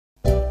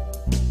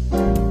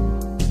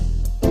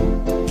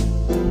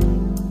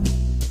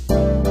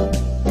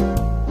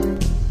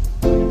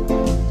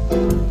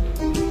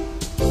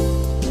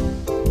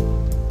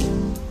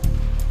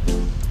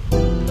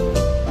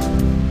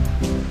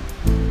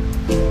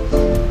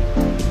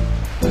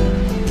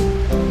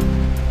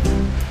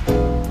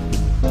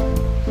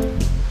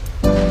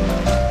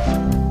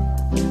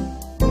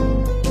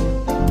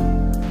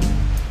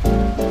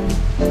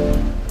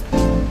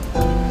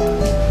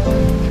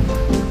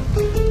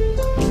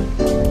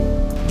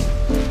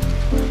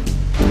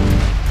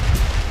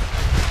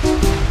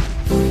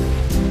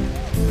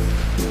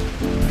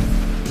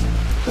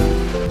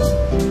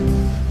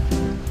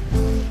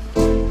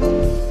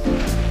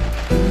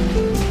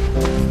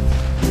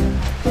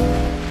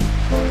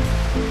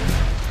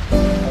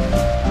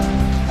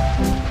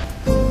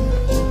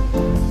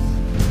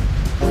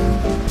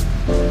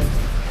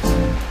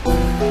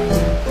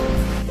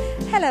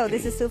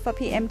This is Sue for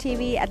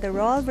PMTV at the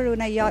Royal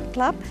Varuna Yacht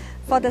Club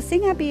for the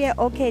Singapore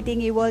OK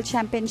Dinghy World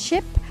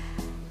Championship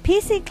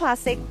PC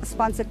Classic,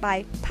 sponsored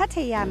by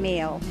Pattaya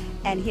Mail.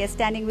 And here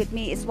standing with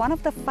me is one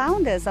of the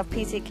founders of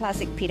PC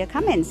Classic, Peter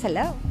Cummins.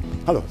 Hello.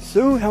 Hello,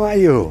 Sue. How are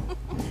you?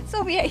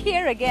 So we are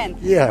here again.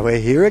 Yeah, we're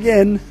here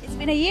again. It's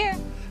been a year.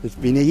 It's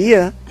been a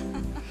year.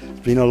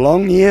 It's been a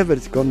long year, but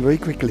it's gone very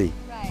quickly.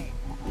 Right.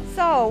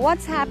 So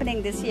what's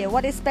happening this year?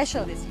 What is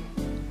special this year?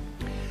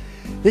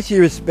 This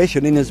year is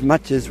special in as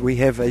much as we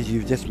have, as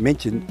you just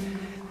mentioned,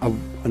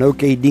 an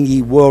OK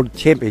Dinghy World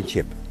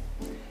Championship.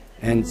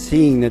 And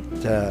seeing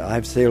that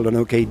I've sailed an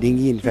OK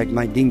Dinghy, in fact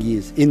my dinghy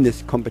is in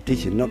this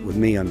competition, not with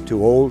me, I'm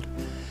too old,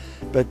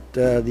 but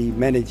the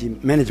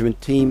management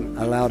team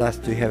allowed us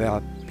to have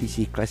our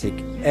PC Classic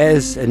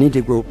as an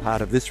integral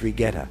part of this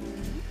regatta.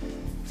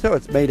 So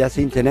it's made us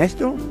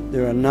international.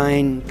 There are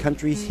 9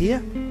 countries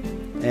here,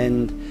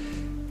 and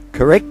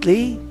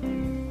correctly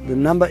the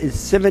number is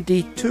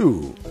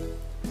 72.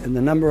 And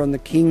the number on the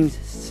King's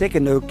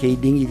second OK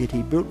dinghy that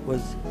he built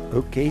was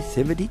OK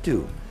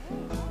 72.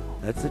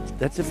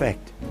 That's a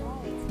fact.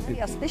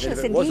 Very auspicious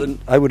If it indeed.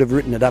 wasn't, I would have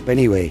written it up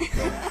anyway.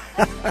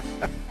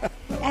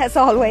 As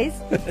always.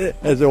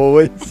 As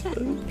always.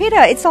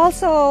 Peter,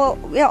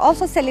 we are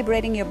also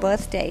celebrating your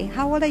birthday.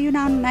 How old are you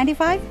now?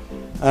 95?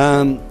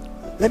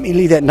 Let me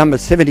leave that number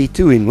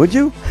 72 in, would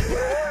you?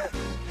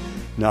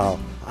 No,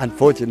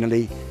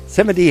 unfortunately,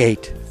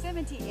 78.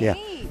 78. Yeah.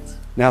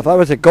 Now, if I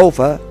was a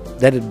golfer,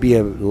 that'd be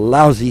a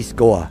lousy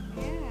score.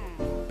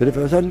 Yeah. But if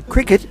I was on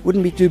cricket, it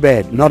wouldn't be too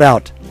bad. Not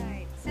out.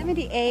 Right.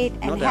 78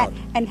 and, Not out.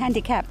 and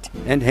handicapped.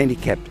 And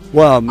handicapped.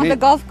 Well, On the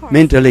golf course.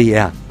 mentally,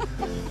 yeah.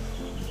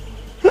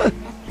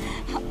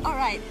 All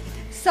right.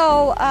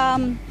 So,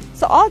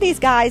 so all these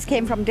guys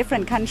came from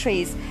different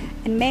countries,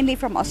 and mainly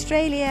from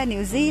Australia,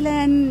 New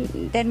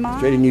Zealand, Denmark.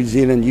 Australia, New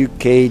Zealand,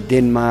 UK,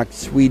 Denmark,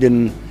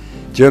 Sweden,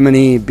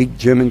 Germany, big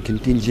German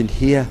contingent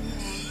here.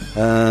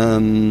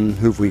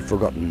 Who've we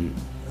forgotten?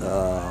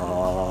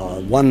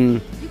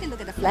 One. You can look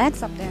at the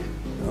flags up there.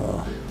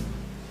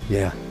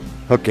 Yeah.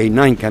 Okay,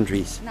 9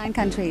 countries. 9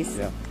 countries.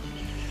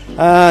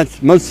 Yeah. It's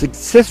the most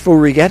successful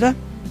regatta.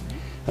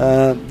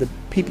 The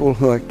people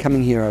who are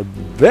coming here are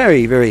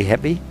very, very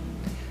happy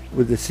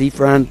with the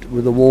seafront,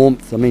 with the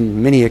warmth. I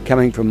mean, many are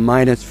coming from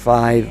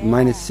 -5,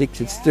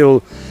 -6. It's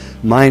still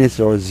minus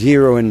or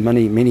 0 in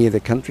many of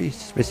the countries,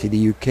 especially the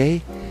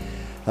UK.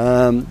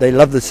 They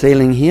love the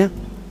sailing here.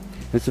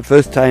 It's the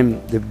first time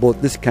they've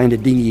brought this kind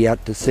of dinghy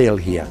out to sail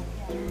here.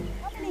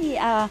 How many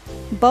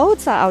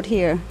boats are out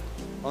here?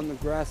 On the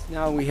grass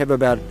now we have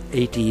about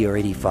 80 or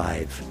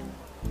 85.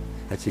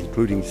 That's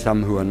including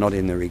some who are not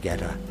in the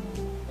regatta.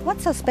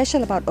 What's so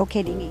special about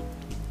OK Dinghy?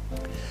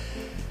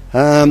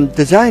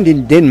 Designed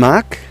in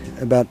Denmark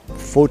about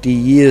 40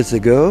 years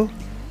ago.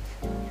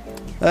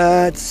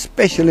 It's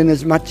special in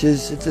as much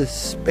as it's a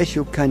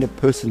special kind of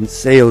person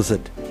sails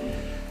it.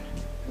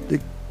 The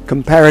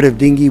comparative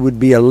dinghy would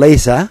be a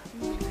laser,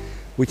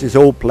 which is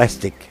all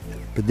plastic.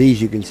 But these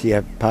you can see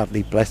are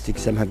partly plastic,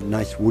 some have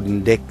nice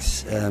wooden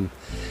decks.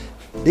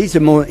 These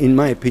are more, in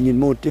my opinion,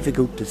 more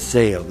difficult to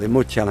sail. They're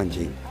more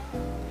challenging.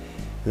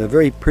 They're a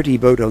very pretty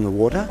boat on the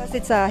water. Because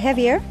it's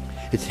heavier.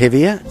 It's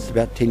heavier. It's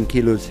about 10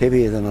 kilos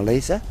heavier than a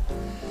laser.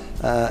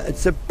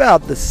 It's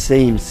about the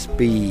same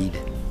speed.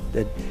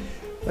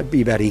 That'd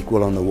be about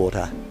equal on the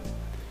water.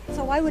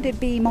 So why would it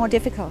be more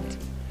difficult?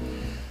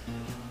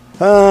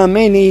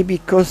 Mainly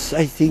because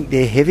I think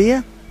they're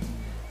heavier.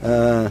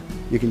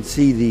 You can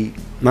see the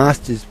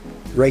mast is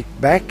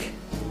raked back.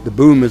 The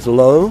boom is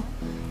low.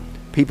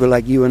 People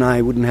like you and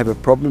I wouldn't have a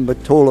problem,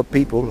 but taller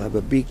people have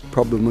a big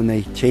problem when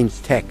they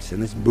change tacks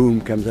and this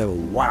boom comes over.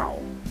 Wow!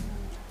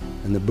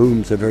 And the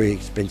booms are very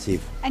expensive.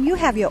 And you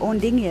have your own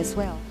dinghy as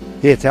well.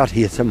 Yeah, it's out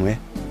here somewhere.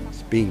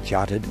 It's being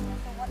chartered.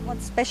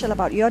 What's special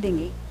about your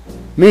dinghy?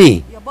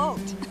 Me! Your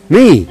boat.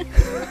 Me!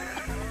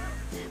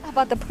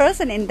 About the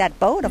person in that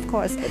boat, of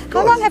course.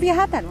 How long have you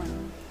had that one?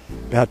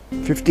 About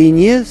 15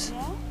 years.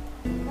 Yeah?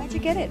 Where'd you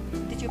get it?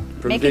 Did you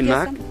From make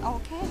Denmark. it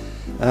yourself?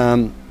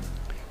 Okay.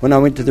 When I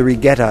went to the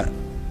regatta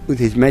with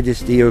His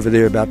Majesty over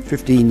there about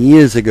 15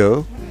 years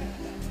ago,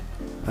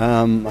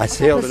 I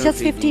sailed. It was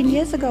just 15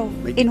 years ago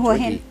maybe in Hua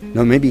 20. Hin.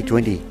 No, maybe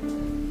 20.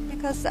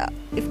 Because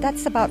if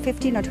that's about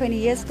 15 or 20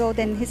 years ago,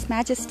 then His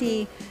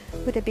Majesty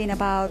would have been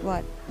about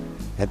what?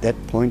 At that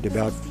point,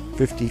 about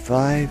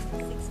 55.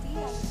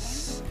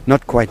 60?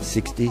 Not quite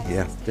 60,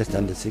 yeah, just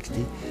under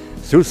 60.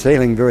 Still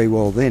sailing very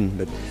well then,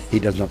 but he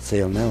does not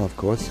sail now, of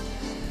course.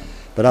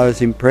 But I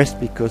was impressed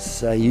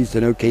because I used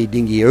an OK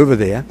dinghy over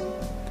there.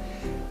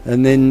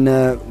 And then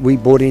we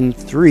bought in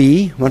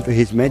 3, one for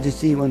His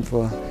Majesty, one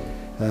for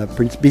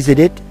Prince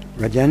Bizidet,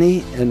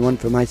 Rajani, and one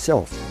for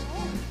myself,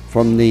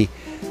 from the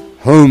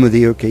home of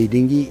the OK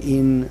dinghy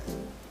in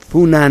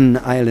Funan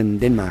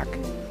Island, Denmark.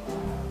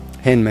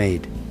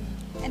 Handmade.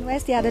 And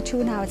where's the other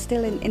 2 now? It's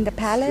still in the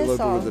palace?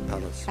 Still over or at the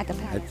palace. At the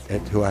palace.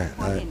 At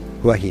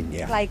Hua Hin,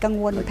 yeah. Like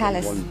Gangwon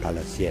Palace. Gangwon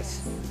Palace,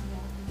 yes.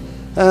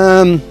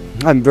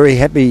 I'm very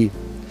happy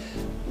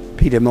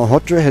Peter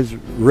Malhotra has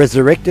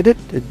resurrected it.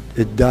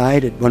 It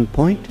died at one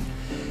point.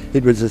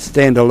 It was a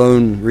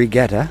standalone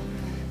regatta,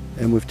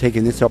 and we've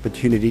taken this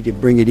opportunity to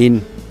bring it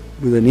in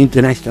with an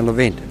international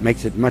event. It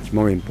makes it much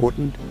more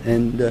important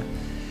and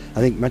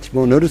I think much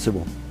more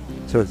noticeable.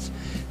 So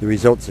the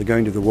results are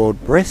going to the world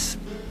press.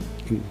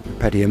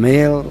 Pattaya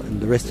Mail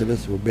and the rest of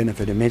us will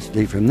benefit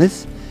immensely from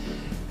this.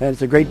 And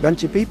it's a great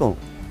bunch of people.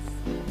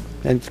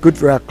 And it's good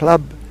for our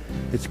club,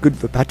 it's good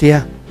for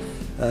Pattaya.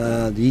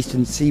 The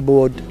Eastern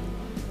Seaboard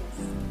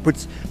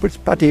puts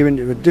Pattaya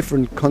into a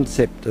different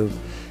concept of,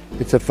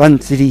 it's a fun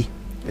city,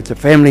 it's a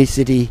family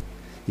city.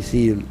 You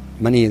see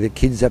many of the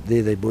kids up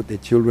there, they brought their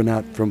children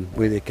out from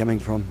where they're coming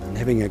from and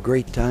having a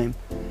great time.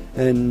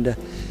 And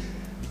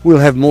we'll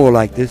have more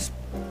like this,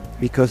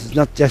 because it's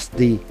not just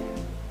the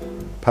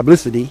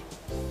publicity,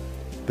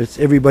 but it's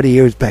everybody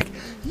here is back.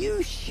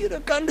 You should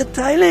have gone to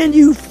Thailand,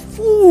 you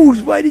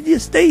fools! Why did you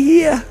stay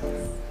here?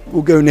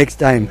 We'll go next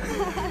time.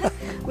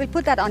 We'll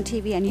put that on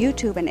TV and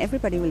YouTube, and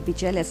everybody will be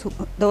jealous.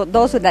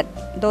 Those that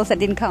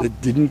didn't come.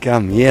 That didn't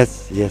come.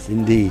 Yes,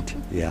 indeed.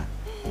 Yeah.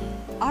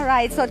 All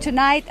right. So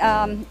tonight,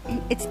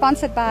 it's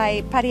sponsored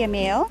by Pattaya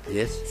Mail.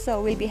 Yes.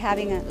 So we'll be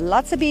having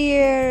lots of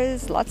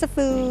beers, lots of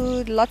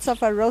food, lots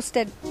of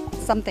roasted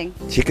something.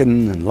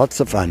 Chicken and lots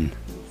of fun.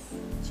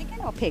 Chicken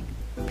or pig?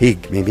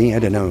 Pig, maybe. I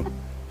don't know.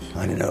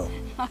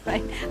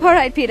 All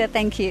right, Peter.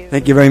 Thank you.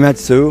 Thank you very much,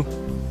 Sue.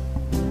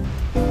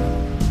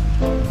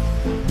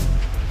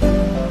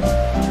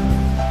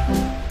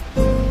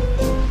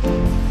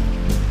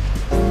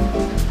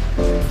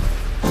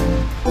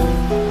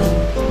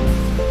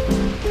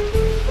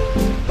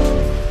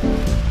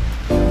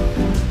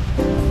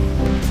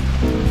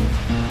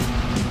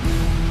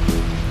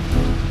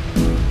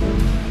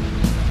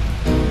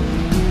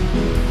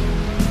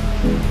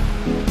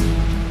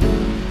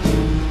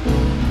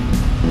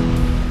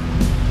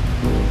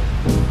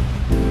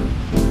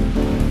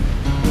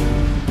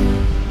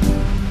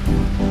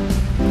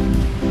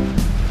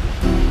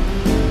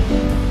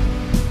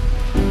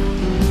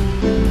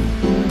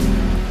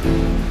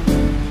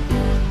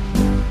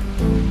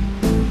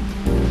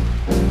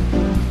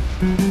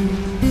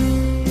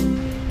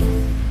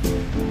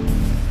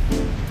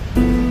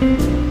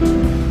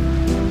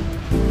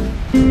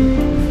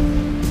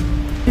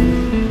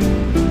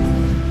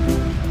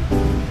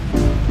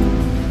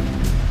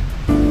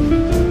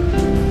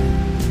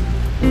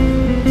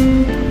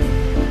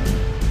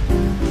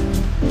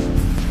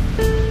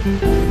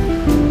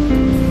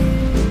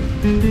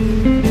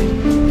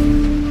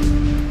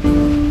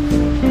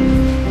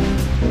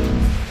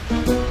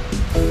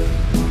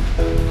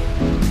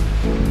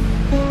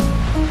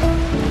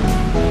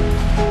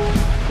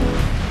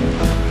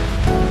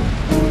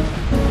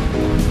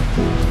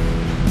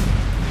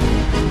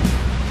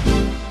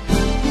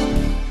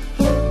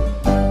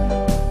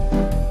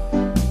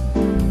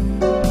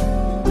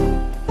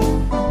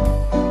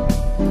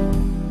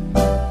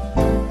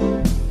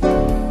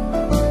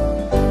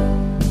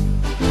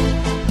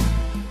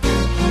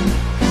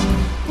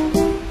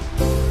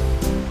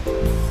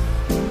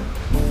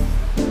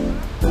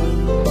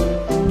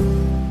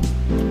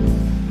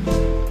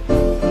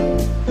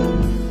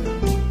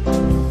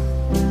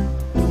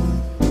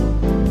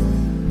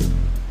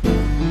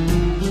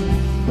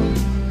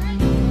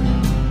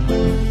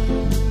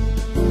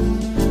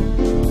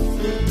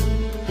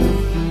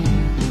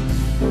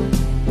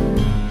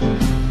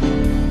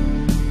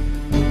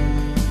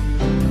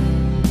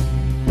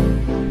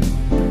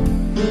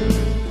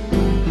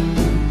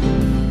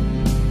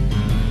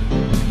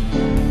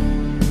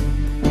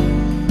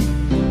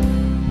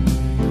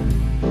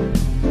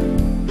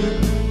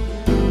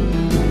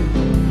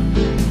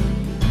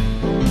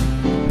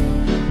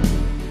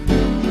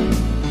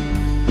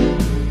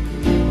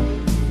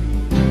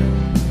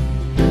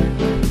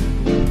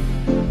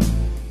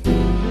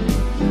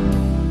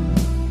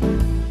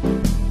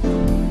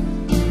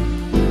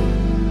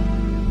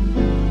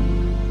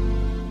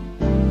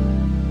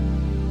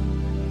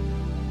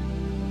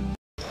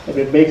 And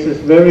it makes us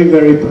very,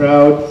 very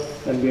proud,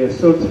 and we are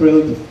so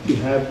thrilled to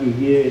have you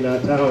here in our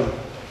town.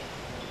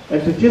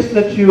 And to just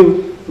let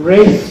you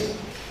race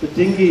the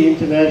Dinghy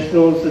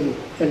Internationals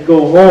and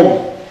go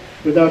home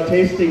without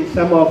tasting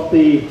some of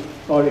the,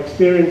 or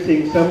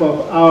experiencing some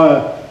of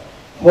our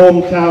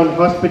hometown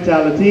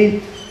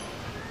hospitality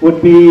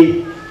would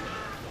be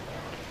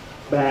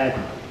bad.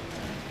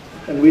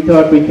 And we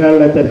thought we can't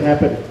let that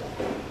happen.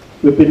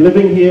 We've been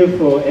living here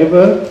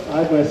forever.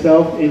 I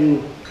myself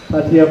in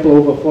Pattaya for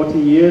over 40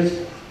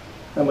 years.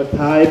 I'm a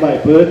Thai by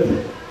birth,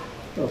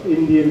 of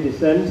Indian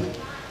descent,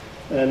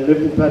 and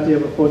lived in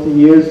Pattaya for 40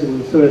 years,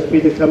 and so has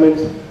Peter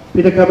Cummins.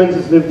 Peter Cummins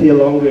has lived here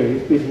longer.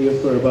 He's been here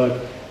for about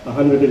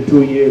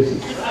 102 years.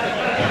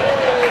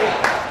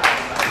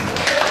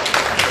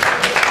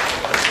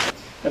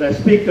 And I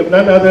speak of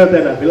none other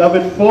than our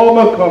beloved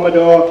former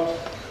Commodore,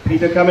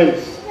 Peter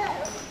Cummins.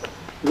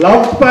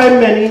 Loved by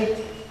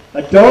many,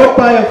 adored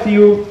by a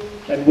few,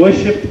 and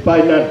worshipped by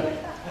none.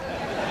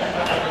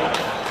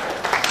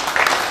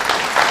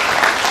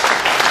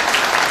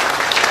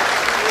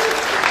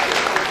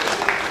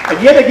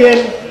 And yet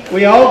again,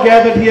 we are all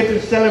gathered here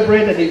to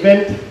celebrate an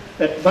event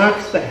that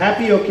marks the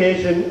happy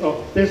occasion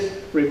of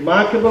this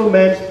remarkable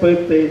man's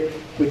birthday,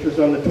 which was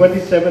on the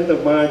 27th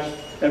of March,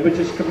 and which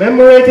is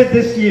commemorated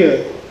this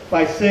year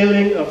by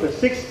sailing of the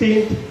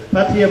 16th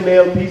Pattaya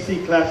Male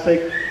PC Classic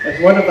as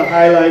one of the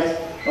highlights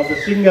of the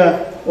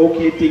Singha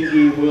OK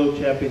Dinghy World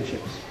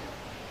Championships.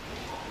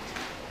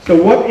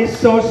 So what is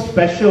so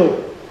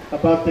special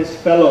about this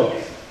fellow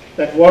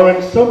that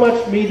warrants so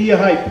much media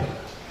hype?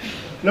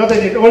 Not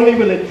that it only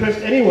will interest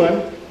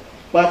anyone,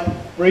 but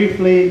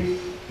briefly,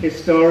 his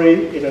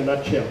story in a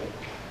nutshell.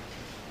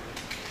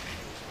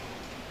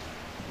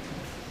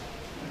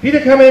 Peter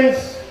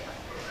Cummins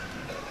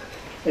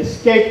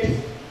escaped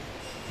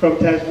from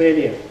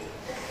Tasmania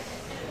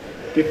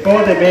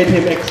before they made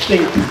him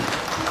extinct.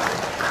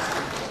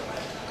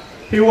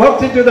 He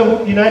walked into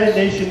the United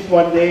Nations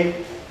one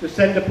day to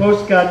send a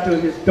postcard to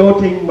his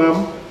doting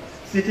mum,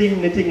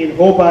 sitting knitting in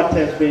Hobart,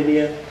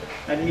 Tasmania,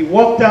 and he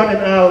walked out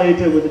an hour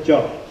later with a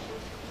job.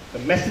 A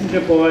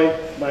messenger boy,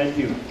 mind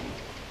you.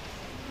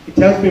 He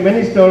tells me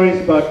many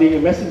stories about being a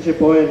messenger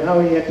boy and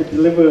how he had to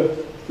deliver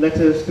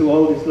letters to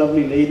all these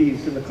lovely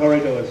ladies in the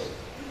corridors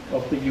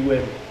of the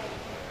UN.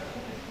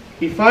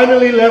 He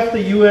finally left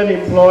the UN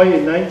employ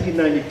in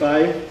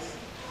 1995.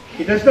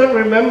 He does not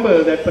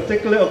remember that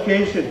particular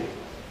occasion,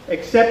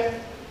 except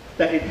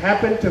that it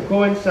happened to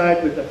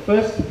coincide with the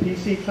first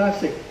PC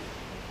Classic.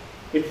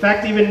 In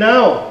fact, even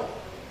now,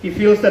 he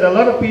feels that a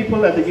lot of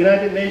people at the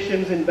United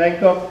Nations in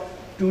Bangkok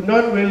do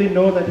not really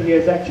know that he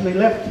has actually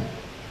left.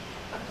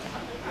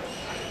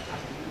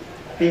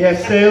 He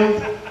has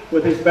sailed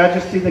with His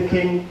Majesty the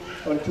King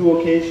on 2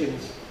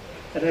 occasions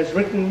and has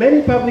written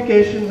many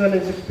publications on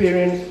his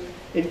experience,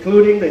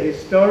 including the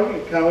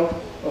historic account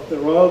of the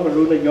Royal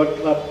Varuna Yacht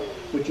Club,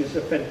 which is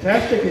a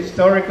fantastic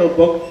historical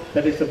book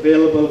that is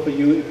available for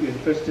you if you're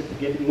interested in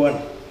getting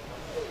one.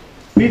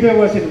 Peter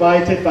was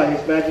invited by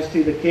His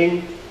Majesty the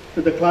King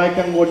to the Klai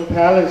Kangwon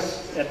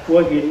Palace at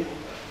Hua Hin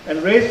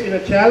and raced in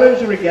a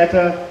challenge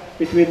regatta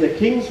between the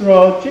King's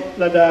Royal Chit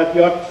Ladakh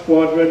Yacht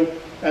Squadron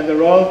and the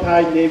Royal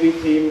Thai Navy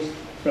teams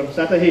from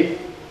Sattahip.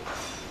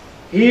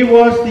 He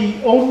was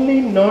the only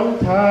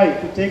non-Thai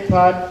to take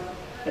part,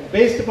 and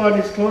based upon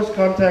his close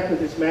contact with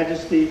His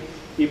Majesty,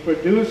 he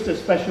produced a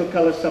special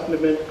color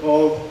supplement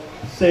called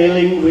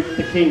Sailing with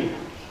the King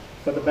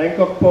for the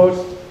Bangkok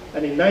Post,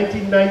 and in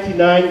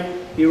 1999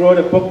 he wrote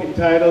a book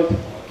entitled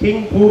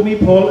King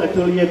Bhumipol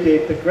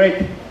Adulyadej the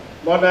Great,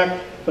 Monarch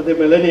for the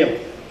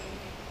Millennium,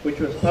 which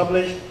was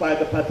published by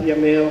the Pattaya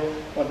Mail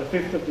on the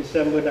 5th of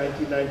December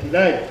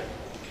 1999.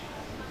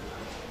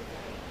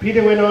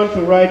 Peter went on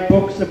to write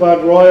books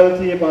about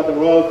royalty, about the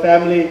royal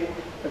family,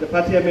 and the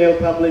Pattaya Mail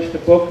published a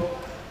book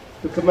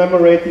to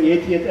commemorate the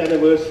 80th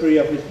anniversary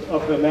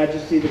of Her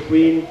Majesty the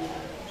Queen,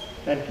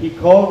 and he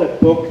called that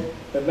book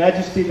Her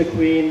Majesty the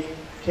Queen,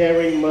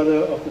 Caring Mother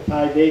of the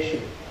Thai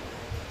Nation.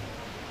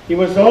 He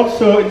was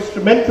also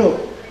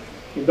instrumental.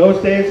 In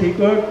those days he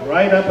could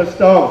write up a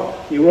storm.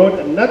 He wrote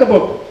another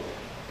book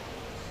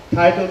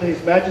titled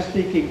His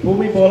Majesty King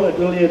Bhumipol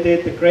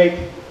Adulyadej the Great,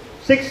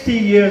 60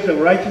 Years of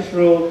Righteous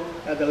Rule,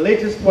 and the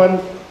latest one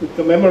to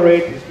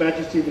commemorate His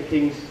Majesty the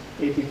King's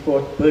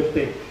 84th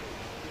birthday.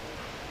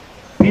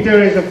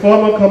 Peter is a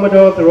former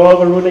Commodore of the Royal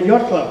Varuna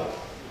Yacht Club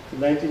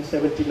from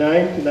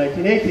 1979 to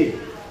 1980.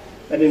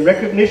 And in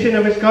recognition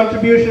of his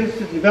contributions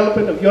to the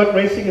development of yacht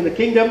racing in the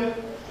kingdom,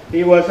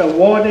 he was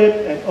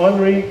awarded an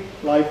honorary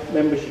life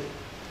membership.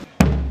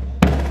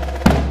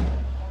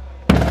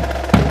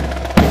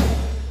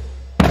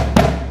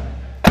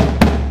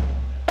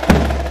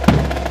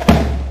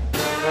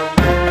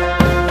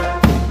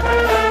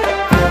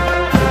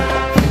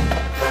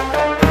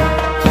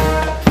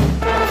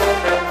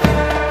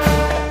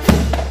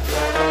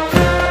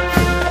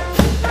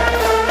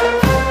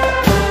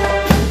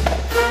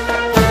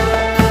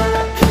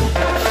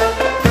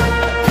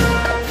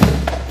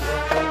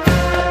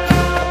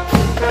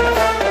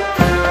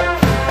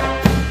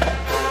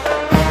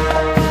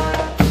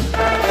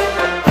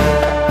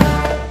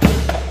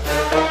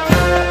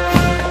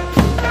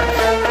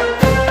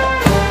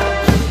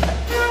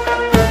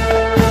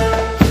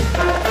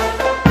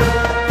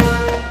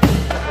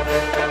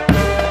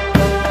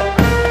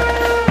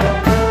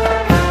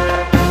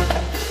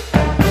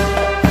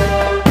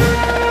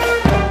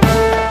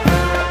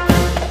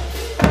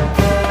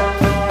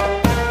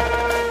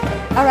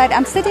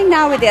 I'm sitting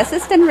now with the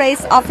Assistant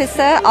Race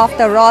Officer of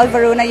the Royal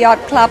Varuna Yacht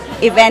Club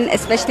event,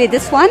 especially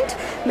this one,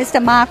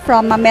 Mr. Mark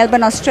from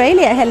Melbourne,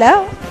 Australia.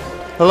 Hello.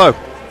 Hello.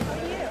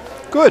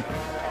 Good.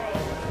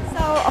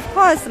 So, of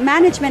course,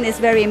 management is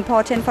very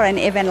important for an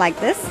event like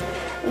this.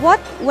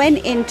 What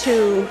went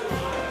into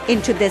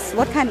this?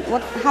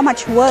 How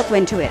much work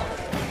went to it?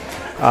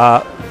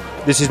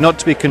 This is not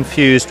to be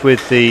confused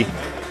with the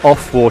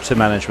off-water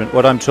management.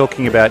 What I'm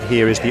talking about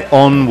here is the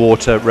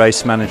on-water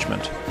race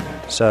management.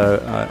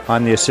 So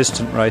I'm the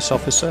assistant race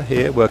officer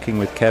here, working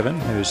with Kevin,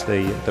 who's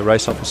the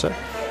race officer,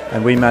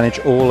 and we manage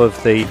all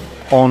of the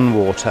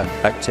on-water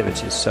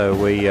activities. So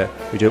we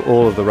do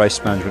all of the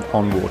race management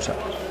on water.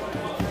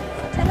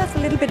 Tell us a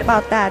little bit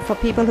about that for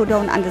people who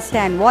don't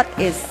understand what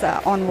is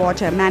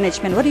on-water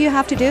management. What do you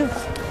have to do?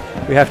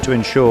 We have to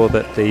ensure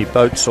that the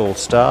boats all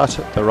start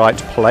at the right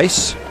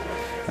place,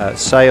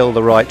 sail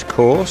the right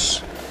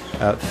course,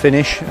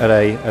 finish at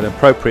an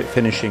appropriate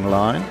finishing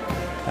line,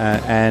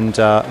 and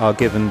are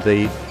given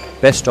the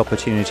best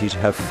opportunity to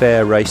have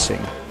fair racing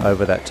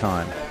over that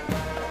time,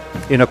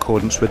 in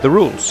accordance with the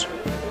rules.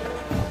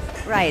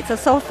 Right.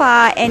 So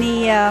far,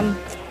 any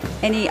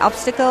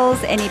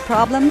obstacles, any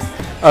problems?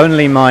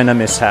 Only minor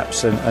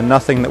mishaps and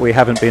nothing that we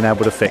haven't been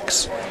able to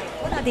fix.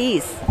 What are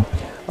these?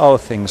 Oh,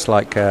 things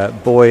like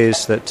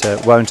buoys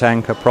that won't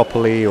anchor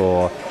properly,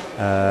 or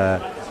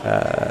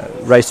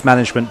race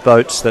management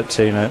boats that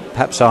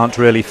perhaps aren't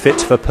really fit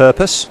for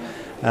purpose.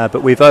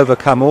 But we've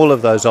overcome all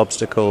of those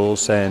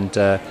obstacles, and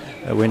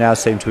we now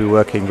seem to be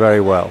working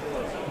very well.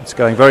 It's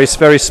going very,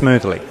 very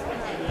smoothly.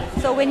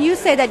 So when you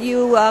say that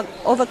you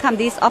overcome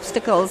these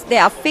obstacles, they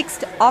are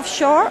fixed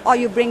offshore or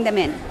you bring them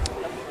in?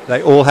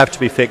 They all have to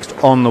be fixed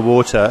on the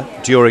water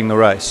during the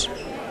race,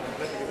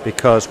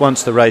 because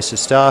once the race is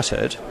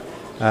started,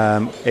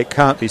 it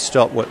can't be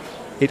stopped.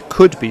 It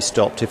could be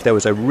stopped if there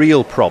was a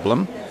real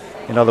problem.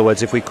 In other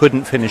words, if we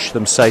couldn't finish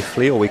them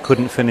safely or we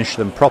couldn't finish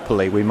them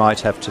properly, we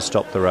might have to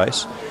stop the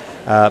race.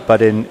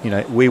 But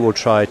we will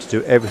try to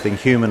do everything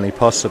humanly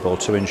possible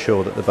to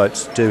ensure that the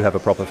boats do have a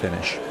proper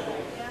finish.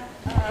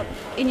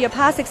 In your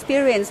past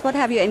experience, what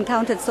have you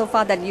encountered so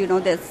far that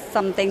there's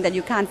something that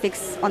you can't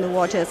fix on the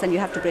waters and you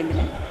have to bring them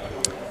in?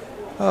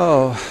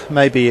 Oh,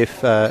 maybe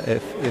if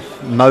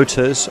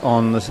motors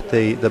on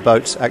the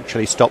boats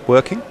actually stop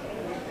working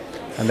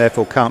and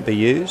therefore can't be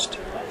used.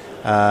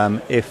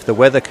 If the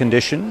weather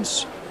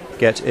conditions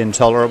get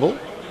intolerable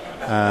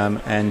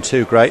and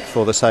too great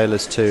for the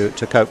sailors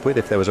to cope with,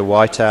 if there was a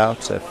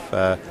whiteout, if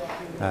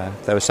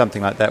there was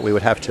something like that, we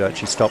would have to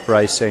actually stop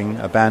racing,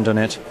 abandon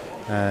it,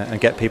 and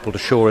get people to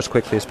shore as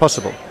quickly as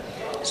possible.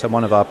 So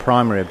one of our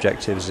primary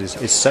objectives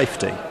is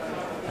safety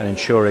and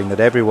ensuring that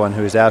everyone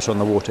who is out on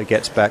the water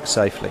gets back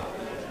safely.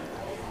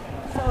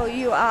 So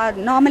you are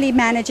normally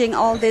managing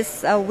all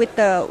this with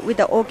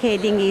the OK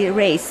Dinghy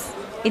race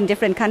in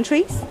different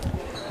countries?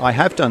 I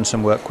have done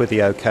some work with the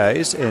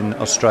OKs in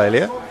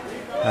Australia.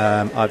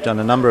 I've done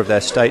a number of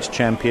their state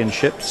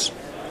championships.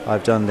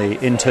 I've done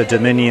the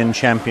Inter-Dominion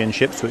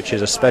Championships, which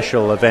is a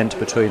special event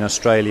between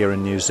Australia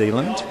and New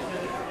Zealand.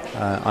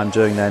 I'm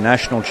doing their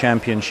national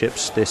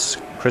championships this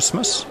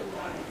Christmas,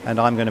 and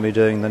I'm going to be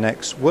doing the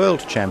next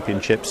World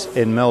Championships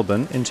in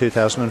Melbourne in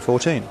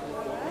 2014.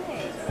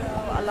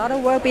 A lot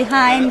of work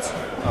behind.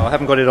 Oh, I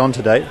haven't got it on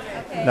today.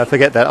 No,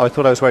 forget that. I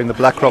thought I was wearing the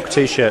BlackRock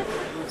t-shirt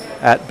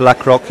at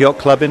BlackRock Yacht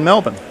Club in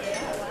Melbourne.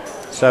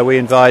 So we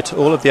invite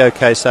all of the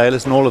OK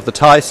sailors and all of the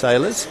Thai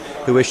sailors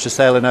who wish to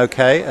sail in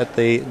OK at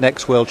the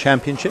next World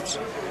Championships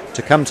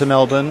to come to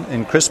Melbourne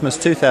in Christmas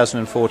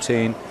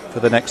 2014 for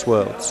the next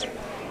Worlds.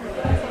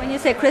 When you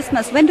say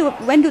Christmas, when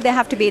do they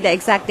have to be the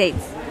exact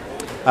dates?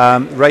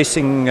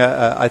 Racing,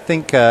 I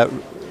think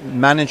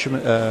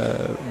management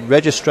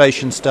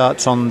registration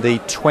starts on the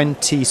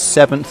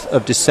 27th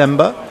of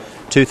December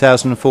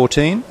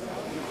 2014,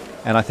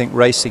 and I think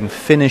racing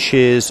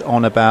finishes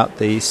on about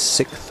the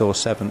 6th or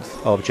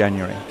 7th of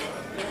January.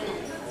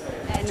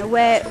 And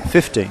where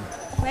 15.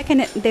 Where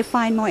can they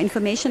find more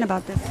information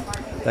about this?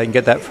 They can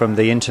get that from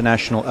the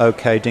International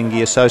OK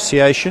Dinghy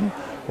Association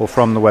or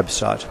from the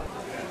website.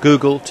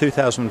 Google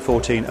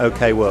 2014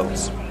 OK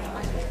Worlds.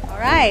 All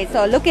right,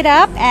 so look it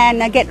up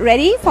and get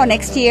ready for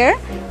next year.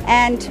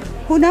 And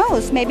who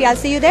knows, maybe I'll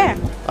see you there.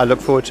 I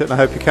look forward to it and I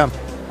hope you come.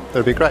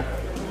 That'll be great.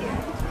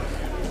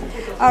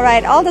 All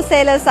right, all the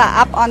sailors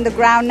are up on the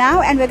ground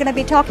now, and we're going to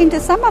be talking to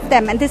some of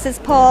them. And this is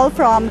Paul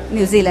from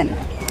New Zealand.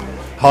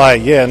 Hi,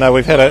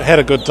 we've had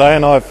a good day,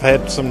 and I've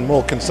had some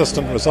more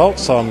consistent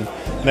results. I'm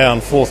now in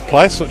 4th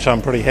place, which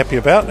I'm pretty happy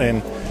about,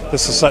 and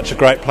this is such a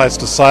great place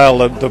to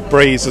sail. The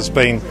breeze has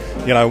been,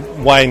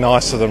 way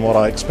nicer than what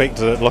I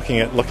expected. Looking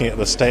at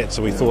the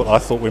stats, I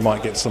thought we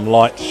might get some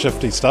light,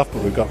 shifty stuff,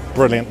 but we've got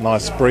brilliant,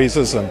 nice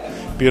breezes and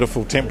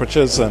beautiful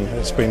temperatures, and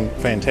it's been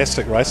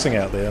fantastic racing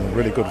out there and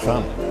really good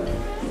fun.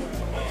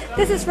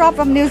 This is Rob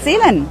from New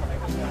Zealand.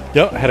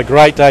 Yeah, had a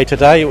great day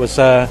today. It was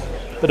a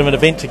bit of an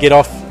event to get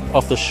off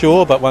the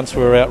shore, but once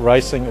we were out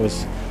racing, it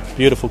was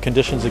beautiful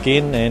conditions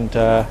again and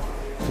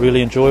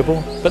really enjoyable.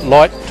 A bit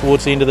light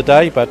towards the end of the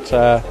day, but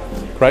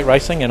great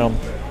racing, and I'm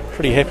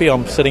pretty happy.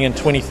 I'm sitting in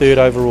 23rd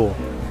overall.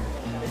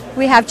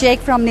 We have Jake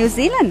from New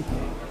Zealand.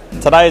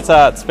 Today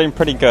it's been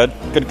pretty good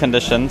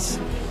conditions,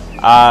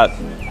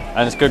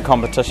 and it's good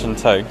competition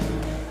too,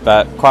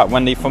 but quite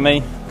windy for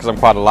me because I'm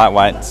quite a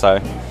lightweight, so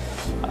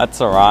it's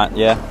alright,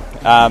 yeah.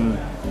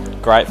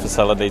 Great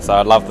facilities,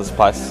 I love this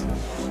place.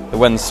 The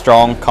wind's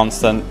strong,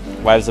 constant,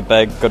 waves are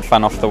big, good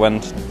fun off the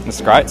wind. It's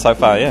great so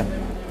far, yeah.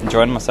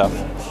 Enjoying myself.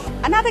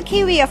 Another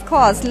Kiwi, of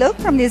course, Luke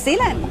from New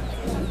Zealand.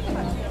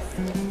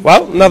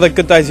 Well, another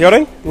good day's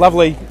yachting.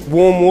 Lovely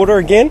warm water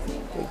again.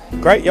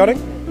 Great yachting.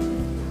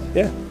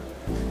 Yeah.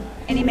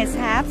 Any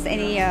mishaps?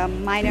 Any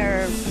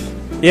minor...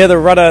 Yeah, the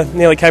rudder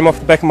nearly came off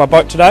the back of my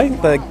boat today.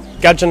 The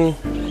gudgeon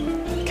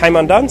came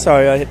undone, so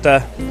I had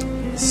to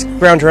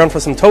scrounged around for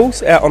some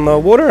tools out on the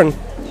water and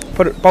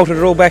bolted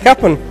it all back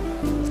up and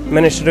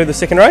managed to do the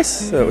second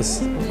race. So it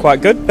was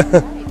quite good.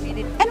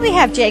 And we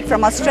have Jake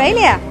from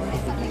Australia.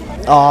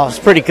 Oh, it's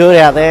pretty good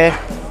out there.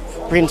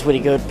 Britain's pretty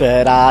good,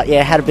 but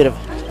yeah, had a bit of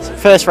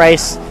first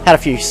race, had a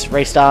few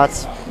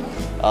restarts.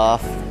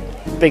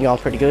 Been going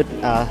pretty good.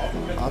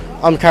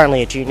 I'm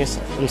currently a junior.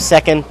 I'm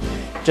second,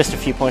 just a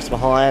few points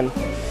behind.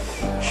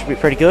 Should be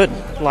pretty good.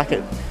 Like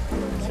it.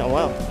 It's going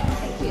well.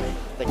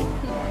 Thank you.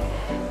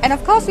 And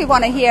of course, we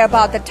want to hear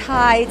about the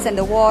tides and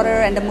the water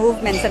and the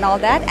movements and all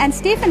that. And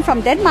Stephen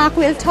from Denmark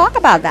will talk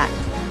about that.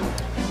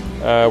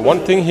 One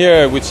thing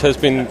here which has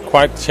been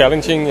quite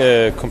challenging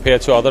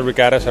compared to other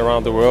regattas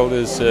around the world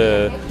is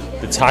the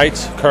tide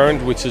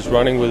current, which is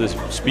running with a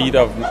speed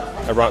of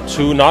around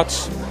 2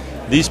 knots.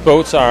 These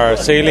boats are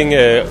sailing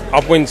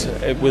upwind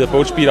with a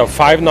boat speed of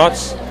 5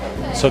 knots.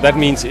 So that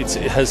means it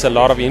has a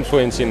lot of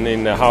influence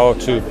in how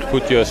to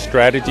put your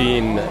strategy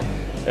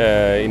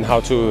in how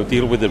to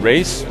deal with the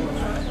race.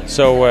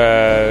 So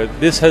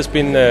this has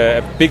been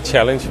a big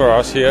challenge for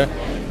us here.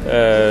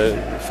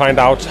 Find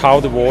out how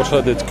the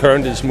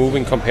current is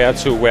moving compared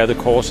to where the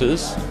course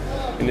is.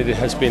 And it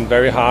has been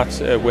very hard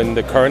when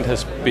the current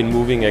has been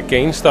moving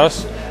against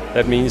us.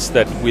 That means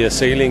that we are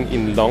sailing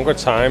in longer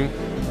time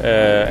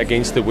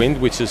against the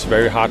wind, which is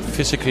very hard,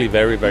 physically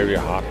very, very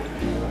hard.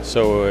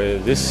 So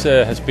this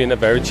has been a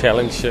very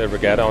challenging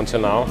regatta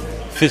until now.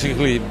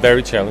 Physically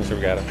very challenging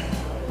regatta.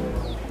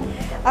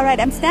 All right,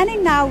 I'm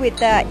standing now with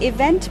the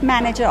event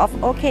manager of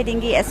OK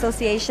Dinghy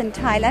Association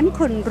Thailand,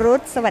 Kun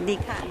Ruth. Sawadee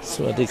ka.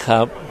 Sawadee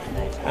krap.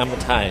 I'm a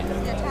Thai.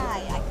 You're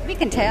Thai. We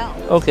can tell.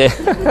 Okay.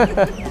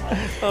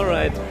 All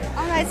right.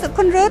 All right, so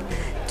Kun Ruth,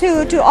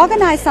 to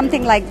organize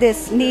something like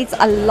this needs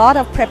a lot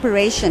of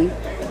preparation.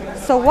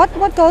 So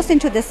what goes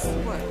into this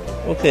work?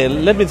 Okay,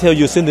 let me tell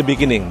you since the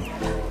beginning.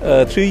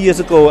 3 years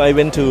ago, I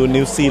went to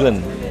New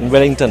Zealand, in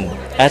Wellington,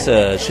 as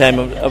a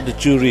chairman of the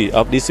jury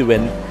of this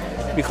event,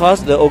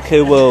 because the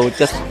OK World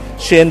just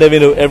change the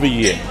venue every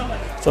year.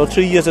 So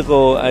 3 years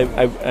ago,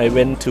 I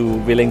went to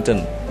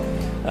Wellington,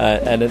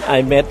 and then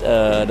I met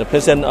the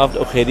president of the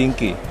OK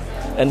Dinghy,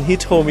 and he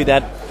told me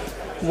that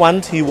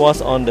once he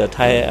was on the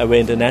Thai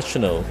Airways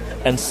International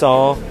and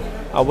saw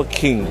our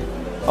king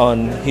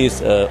on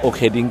his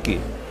OK Dinghy.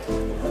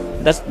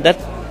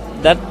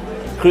 That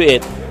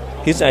create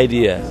his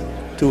idea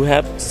to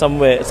have sometime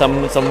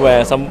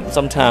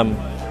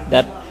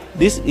that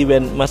this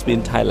event must be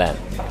in Thailand.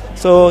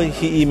 So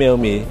he emailed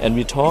me and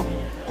we talked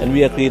and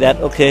we agreed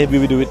that okay, we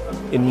will do it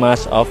in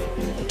March of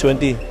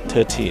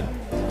 2013.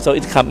 So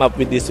it come up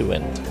with this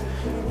event,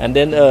 and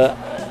then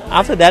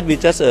after that we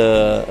just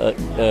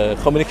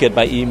communicate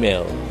by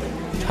email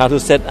how to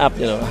set up,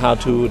 how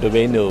to the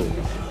venue.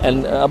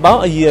 And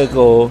about a year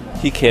ago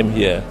he came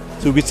here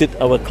to visit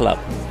our club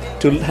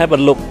to have a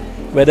look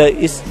whether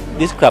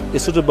this club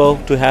is suitable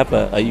to have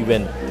an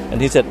event, and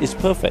he said it's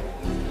perfect.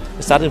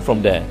 Starting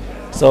from there,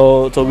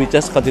 so we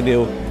just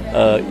continue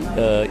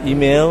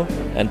email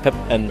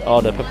and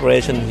all the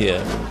preparation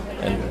here,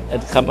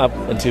 and come up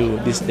until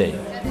this day.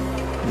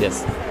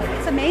 Yes.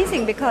 It's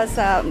amazing because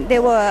they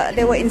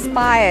were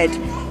inspired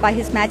by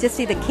His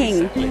Majesty the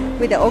King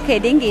with the OK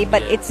Dinghy,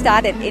 but it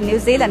started in New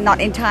Zealand, not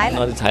in Thailand.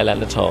 Not in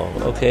Thailand at all.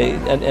 Okay,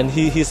 and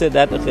he said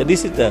that okay,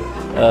 this is the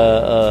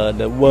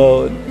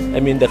world. I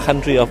mean the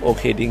country of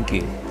OK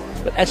Dinghy.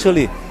 But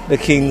actually, the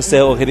king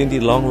sailed OK Dinghy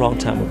long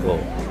time ago,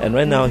 and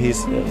right now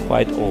he's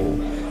quite old,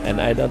 and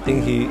I don't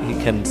think he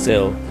can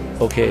sail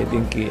OK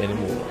Dinghy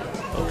anymore.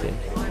 Okay,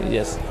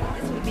 yes.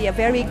 It would be a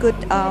very good,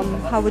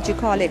 how would you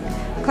call it,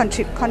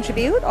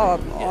 contribute or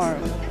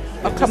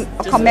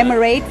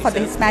commemorate for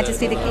His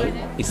Majesty the King.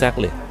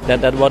 Exactly.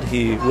 That's what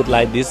he would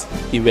like this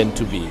event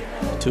to be,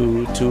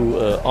 to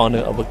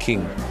honor our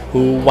king,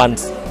 who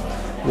once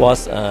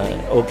was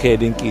OK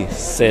Dinghy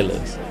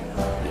sailors.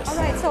 Yes. All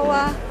right. So.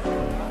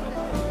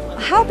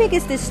 How big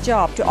is this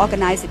job to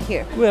organize it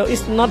here? Well,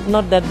 it's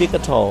not that big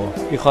at all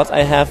because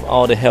I have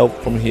all the help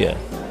from here.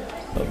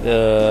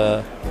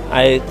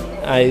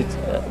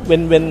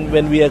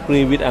 When we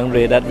agree with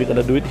Andre that we're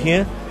gonna do it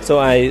here, so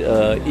I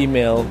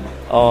email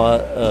or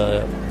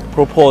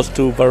propose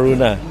to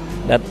Varuna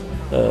that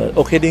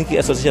OK Dinghy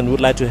Association would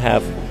like to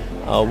have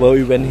a world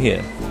event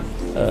here.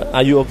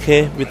 Are you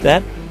okay with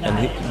that? And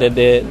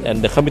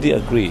the committee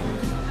agreed.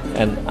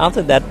 And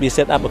after that, we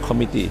set up a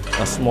committee,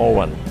 a small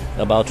one,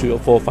 about 3 or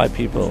 4 or 5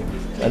 people,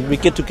 and we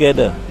get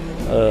together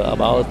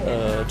about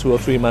 2 or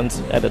 3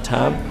 months at a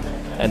time,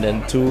 and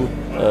then to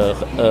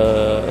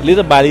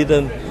little by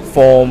little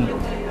form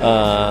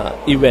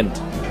event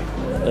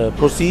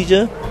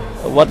procedure.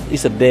 What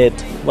is a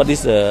date? What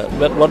is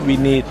what we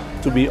need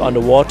to be on the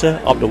water,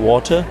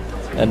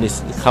 and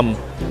it's come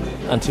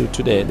until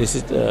today. This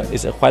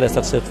is quite a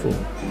successful.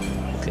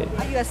 Okay.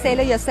 Are you a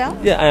sailor yourself?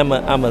 Yeah,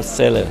 I'm a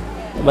sailor.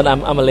 But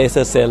I'm a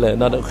laser sailor,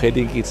 not a OK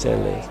Dinghy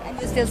sailor. And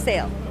you still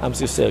sail? I'm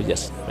still sail,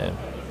 yes, ma'am.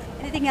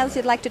 Anything else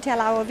you'd like to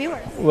tell our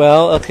viewers?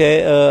 Well,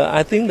 okay,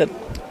 I think that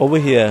over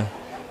here,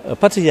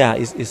 Pattaya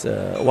is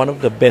one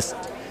of the best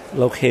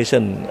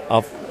location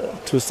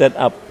to set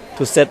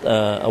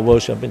a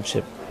world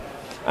championship.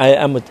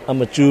 I'm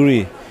a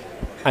jury.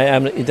 I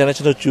am an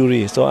international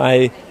jury, so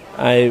I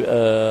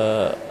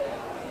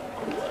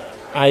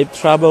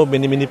travel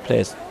many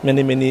places,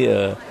 many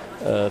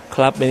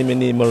club,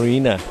 many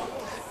marina.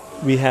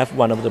 We have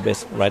one of the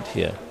best right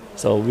here,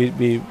 so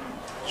we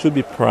should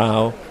be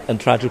proud and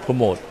try to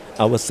promote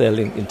our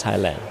sailing in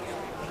Thailand.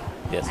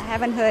 Yes. I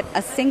haven't heard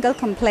a single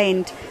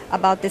complaint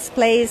about this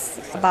place,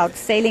 about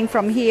sailing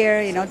from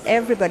here. You know,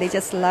 everybody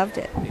just loved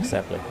it.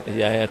 Exactly.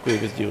 Yeah, I agree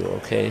with you.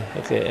 Okay,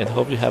 and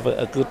hope you have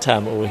a good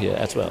time over here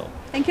as well.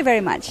 Thank you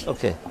very much.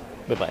 Okay,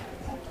 bye-bye.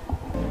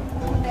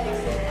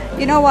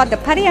 You know what? The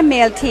Pattaya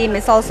Mail team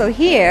is also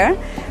here.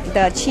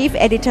 The chief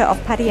editor of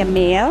Pattaya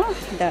Mail,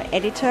 the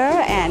editor,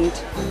 and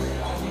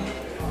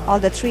all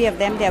the three of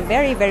them. They are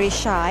very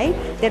shy.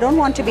 They don't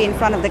want to be in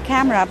front of the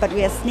camera, but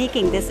we are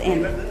sneaking this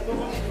in.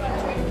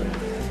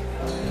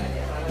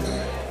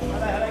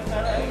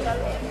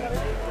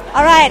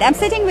 All right, I'm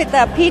sitting with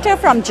Peter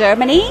from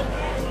Germany.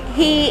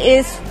 He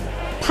is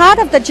part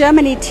of the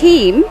Germany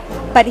team,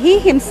 but he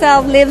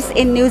himself lives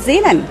in New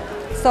Zealand.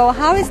 So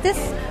how is this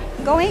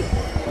going?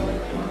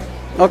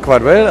 Oh,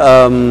 quite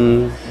well.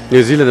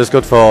 New Zealand is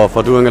good for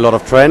doing a lot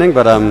of training,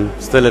 but I'm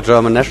still a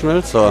German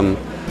national, so I'm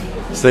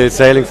still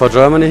sailing for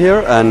Germany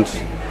here and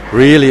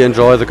really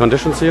enjoy the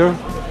conditions here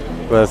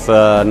with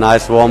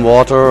nice warm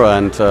water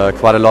and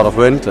quite a lot of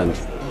wind, and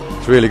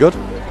it's really good.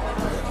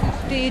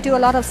 Do you do a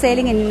lot of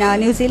sailing in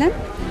New Zealand?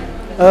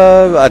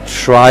 I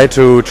try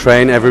to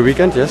train every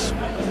weekend, yes.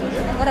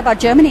 What about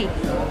Germany?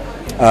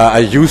 I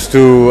used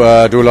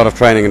to do a lot of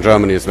training in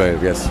Germany as well,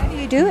 yes. How do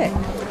you do it?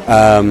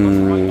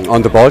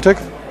 On the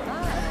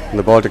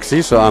Baltic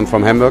Sea, so I'm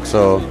from Hamburg,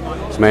 so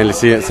it's mainly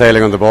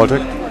sailing on the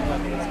Baltic.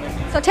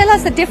 So tell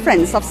us the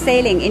difference of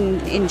sailing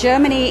in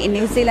Germany, in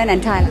New Zealand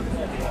and Thailand.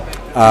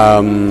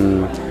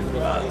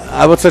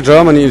 I would say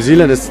Germany, New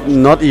Zealand is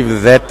not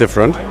even that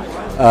different.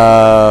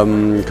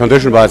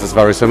 Condition-wise, it's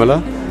very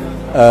similar.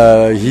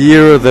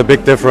 Here, the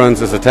big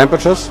difference is the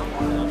temperatures.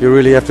 You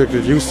really have to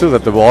get used to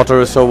that. The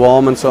water is so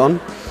warm and so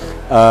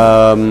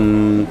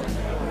on.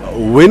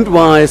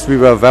 Wind-wise, we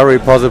were very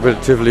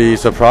positively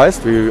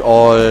surprised. We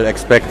all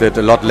expected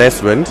a lot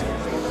less wind,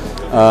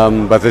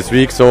 but this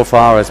week so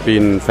far has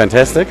been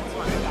fantastic.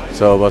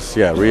 So it was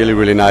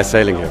really nice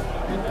sailing here.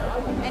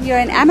 And you're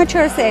an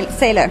amateur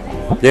sailor?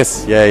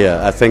 Yes,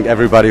 yeah. I think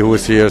everybody who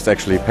is here is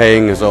actually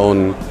paying his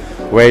own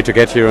way to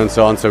get here and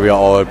so on, so we are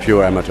all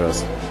pure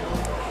amateurs.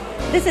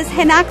 This is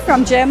Henak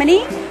from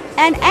Germany,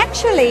 and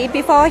actually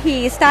before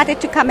he started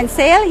to come and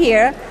sail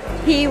here,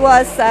 he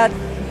was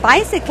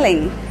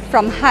bicycling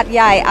from Hat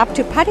Yai up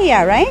to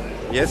Pattaya, right?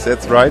 Yes,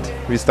 that's right.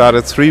 We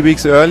started 3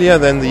 weeks earlier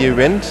than the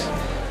event,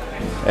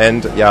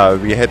 and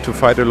we had to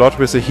fight a lot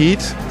with the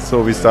heat,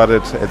 so we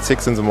started at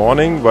 6 in the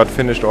morning but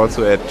finished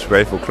also at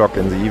 12 o'clock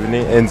in the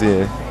evening,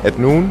 at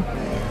noon.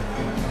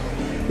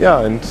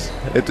 Yeah, and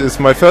it is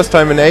my first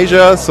time in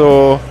Asia,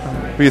 so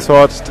we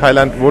thought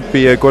Thailand would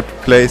be a good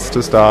place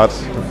to start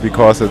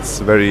because it's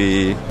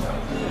very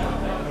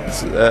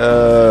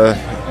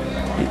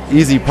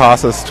easy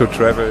passes to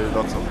travel,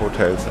 lots of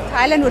hotels.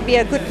 Thailand would be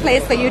a good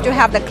place for you to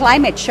have the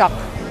climate shock.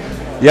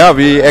 Yeah,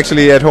 we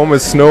actually at home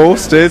is snow,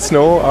 still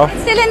snow.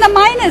 Still in the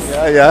minus?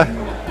 Yeah.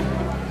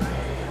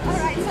 All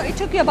right, so it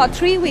took you about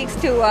 3 weeks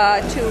to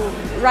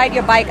ride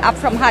your bike up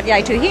from Hat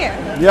Yai to here?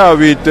 Yeah,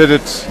 we did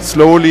it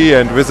slowly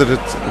and visited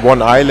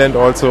one island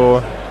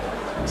also,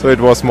 so it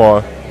was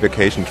more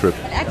vacation trip.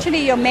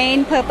 Actually, your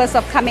main purpose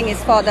of coming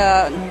is for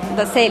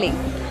the sailing?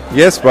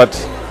 Yes, but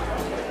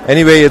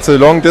anyway, it's a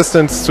long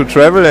distance to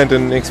travel and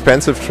an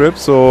expensive trip,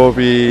 so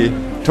we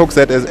took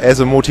that as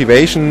a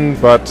motivation,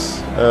 but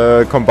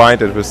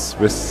combined it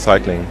with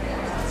cycling.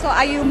 So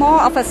are you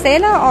more of a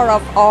sailor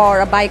or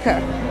a biker?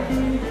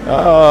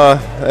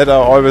 That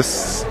are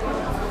always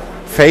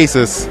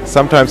phases.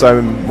 Sometimes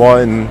I'm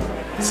more in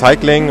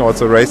cycling,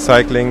 also race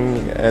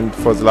cycling, and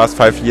for the last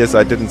 5 years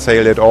I didn't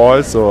sail at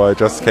all, so I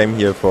just came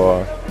here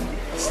for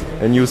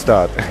a new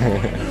start.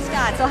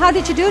 So how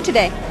did you do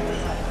today?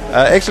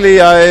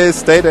 Actually, I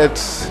stayed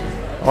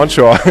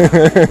onshore.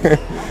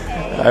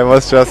 I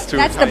was just too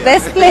That's tired. The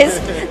best place.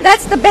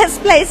 That's the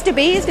best place to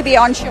be, is to be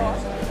onshore.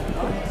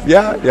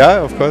 Yeah,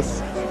 of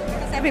course.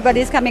 Because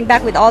everybody's coming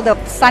back with all the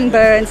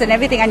sunburns and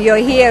everything, and you're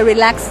here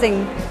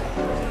relaxing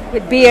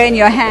with beer in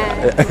your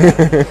hand.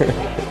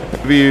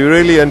 We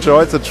really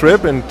enjoyed the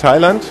trip in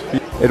Thailand.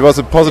 It was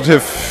a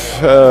positive,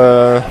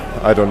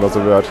 I don't know the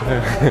word.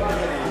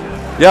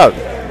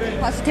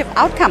 Positive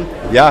outcome.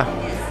 Yeah.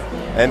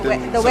 And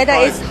the weather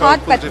is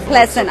hot but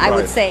pleasant, I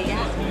would say.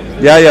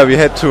 Yeah, we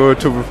had to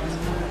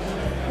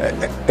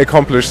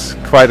accomplish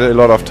quite a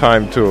lot of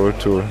time to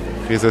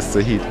resist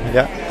the heat.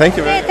 Yeah, thank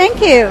you. Okay, thank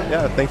you.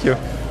 Yeah, thank you.